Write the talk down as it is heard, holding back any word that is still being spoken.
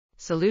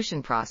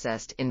Solution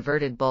processed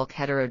inverted bulk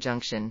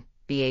heterojunction,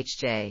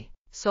 BHJ.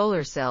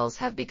 Solar cells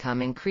have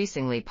become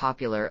increasingly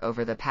popular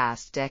over the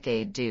past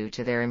decade due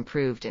to their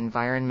improved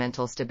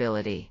environmental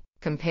stability,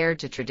 compared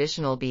to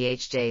traditional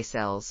BHJ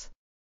cells.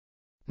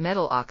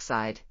 Metal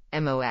oxide,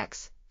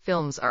 MOX,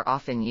 films are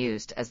often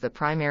used as the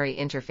primary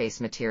interface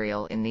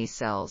material in these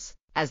cells,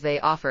 as they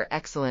offer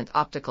excellent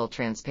optical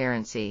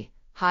transparency,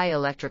 high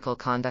electrical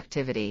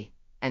conductivity,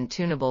 and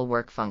tunable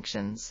work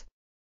functions.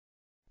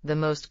 The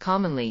most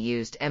commonly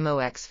used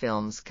MOX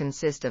films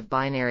consist of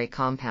binary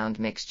compound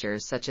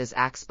mixtures such as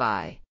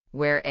AX-BI,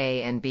 where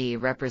A and B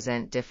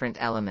represent different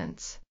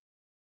elements.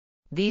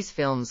 These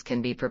films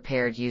can be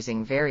prepared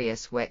using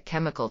various wet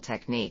chemical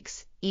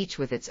techniques, each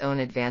with its own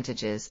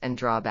advantages and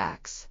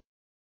drawbacks.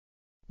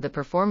 The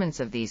performance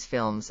of these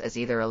films as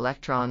either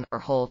electron or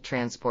hole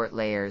transport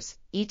layers,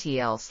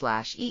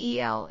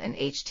 ETL/EEL and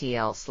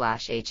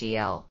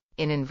HTL/HEL,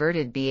 in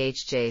inverted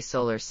BHJ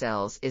solar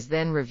cells is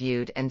then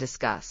reviewed and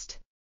discussed.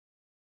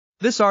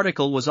 This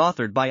article was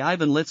authored by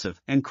Ivan Litzov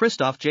and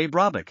Christoph J.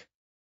 Brabec.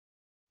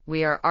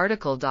 We are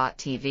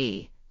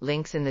RTCLTV,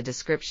 links in the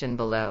description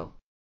below.